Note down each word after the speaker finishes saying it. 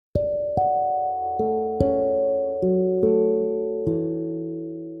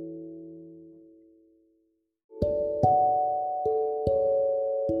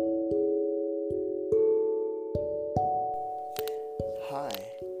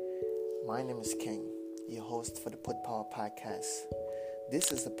My name is King, your host for the Put Power Podcast.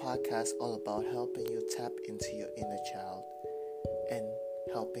 This is the podcast all about helping you tap into your inner child and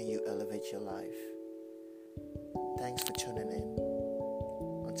helping you elevate your life. Thanks for tuning in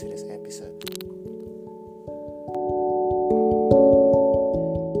onto this episode.